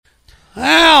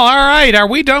Well, all right. Are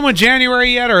we done with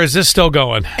January yet, or is this still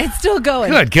going? It's still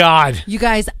going. Good God. You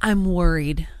guys, I'm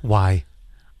worried. Why?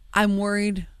 I'm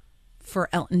worried for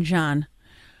Elton John.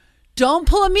 Don't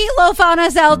pull a meatloaf on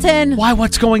us, Elton. Why?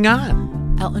 What's going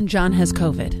on? Elton John has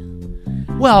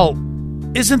COVID. Well,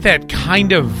 isn't that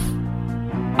kind of,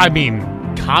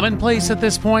 commonplace at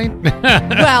this point?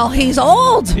 Well, he's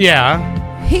old.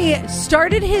 Yeah. He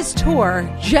started his tour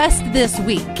just this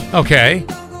week. Okay.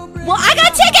 Well, I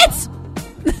got tickets.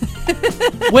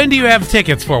 When do you have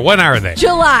tickets for? When are they?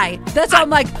 July. That's how I'm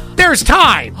like, there's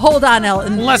time. hold on,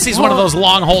 Elton. Unless he's one of those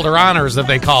long holder honors that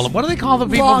they call them. What do they call the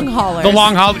people? Long haulers. The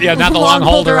long haul. Yeah, not the long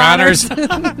holder honors.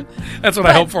 honors. That's what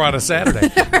I hope for on a Saturday.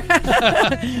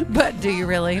 But do you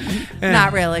really?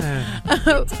 Not really.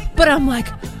 But I'm like,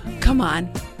 come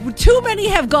on. Too many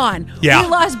have gone. Yeah. We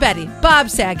lost Betty, Bob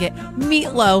Saget,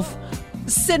 Meatloaf,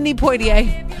 Sidney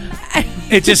Poitier.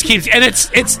 It just keeps, and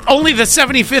it's only the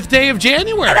 75th day of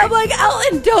January. And I'm like,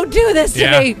 Elton, don't do this to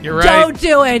me. You're right. Don't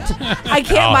do it. I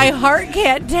can't. My heart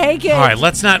can't take it. All right,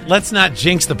 let's not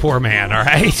jinx the poor man. All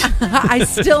right. I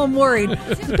still am worried.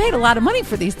 You paid a lot of money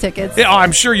for these tickets. Yeah,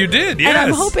 I'm sure you did. Yes. And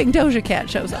I'm hoping Doja Cat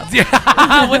shows up.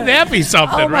 Yeah, wouldn't that be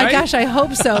something? Oh my right? gosh, I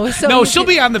hope so. No, she'll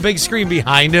be on the big screen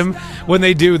behind him when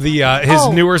they do the his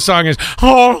Oh. newer song is.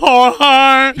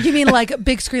 You mean like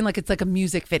big screen, like it's like a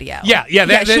music video? Yeah. she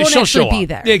won't She'll actually show be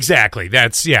up. there. Exactly.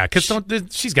 That's because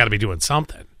she's got to be doing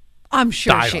something. I'm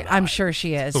sure I don't know. I'm sure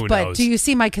she is. Who But knows? do you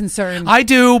see my concern? I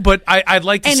do, but I'd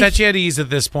like to And set you at ease at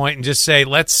this point and just say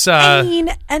let's.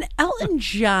 and Elton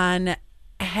John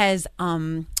has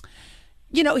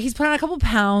he's put on a couple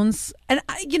pounds, and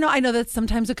I know that's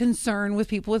sometimes a concern with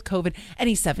people with COVID, and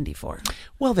he's 74.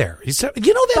 Well, that's Bob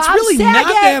really Saget not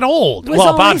that old. was Well,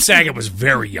 only- Bob Saget was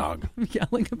very young. I'm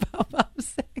yelling about Bob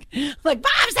Saget. Like,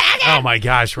 Bob Saget! Oh my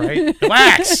gosh! Right?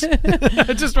 Relax.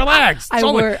 Just relax.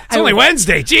 It's only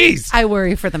Wednesday. Jeez. I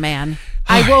worry for the man.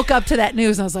 I woke up to that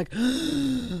news and I was like,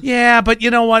 yeah, but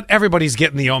you know what? Everybody's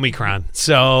getting the Omicron.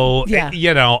 So,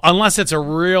 Yeah. Unless it's a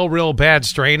real bad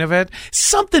strain of it,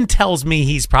 something tells me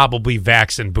he's probably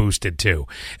vaxxed and boosted too,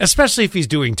 especially if he's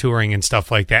doing touring and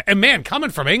stuff like that. And man,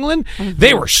 coming from England,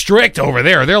 they were strict over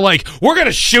there. They're like, we're going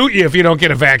to shoot you if you don't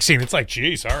get a vaccine. It's like,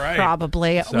 geez, all right.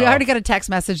 probably. So- We already got a text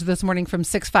message this morning from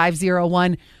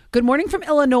 6501. Good morning from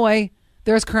Illinois.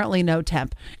 There's currently no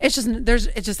temp. It just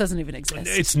doesn't even exist.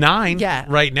 It's 9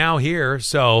 right now here.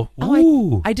 So,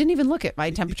 Oh, I didn't even look at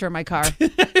my temperature in my car.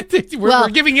 we're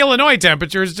giving Illinois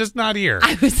temperatures, just not here.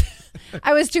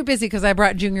 I was too busy because I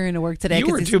brought Junior into work today. You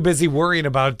were too busy worrying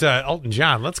about Elton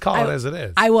John. Let's call it as it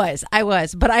is. I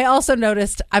was. But I also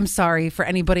noticed, I'm sorry for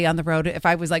anybody on the road if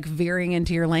I was like veering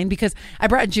into your lane, because I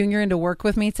brought Junior into work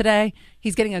with me today.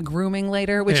 He's getting a grooming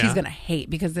later, which he's going to hate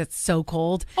because it's so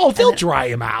cold. Oh, they'll dry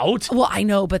him out. Well, I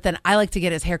know, but then I like to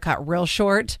get his hair cut real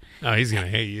short. Oh, he's going to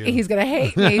hate you. He's going to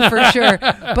hate me for sure.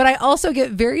 But I also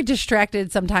get very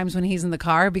distracted sometimes when he's in the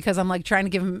car because I'm like trying to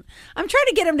get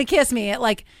him to kiss me at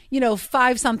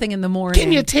 5-something in the morning.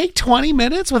 Can you take 20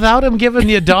 minutes without him giving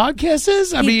you dog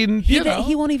kisses? He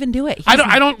won't even do it.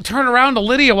 I don't turn around to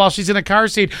Lydia while she's in a car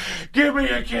seat. Give me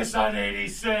a kiss on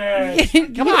 86.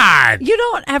 Come on. You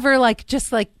don't ever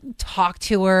just talk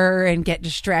to her and get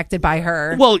distracted by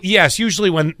her. Well, yes, usually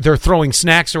when they're throwing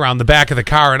snacks around the back of the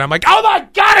car and I'm like, oh my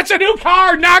God, it's a new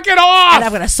car. Knock it off. And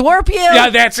I'm going to swarp you. Yeah,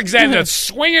 that's exactly. That's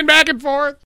swinging back and forth.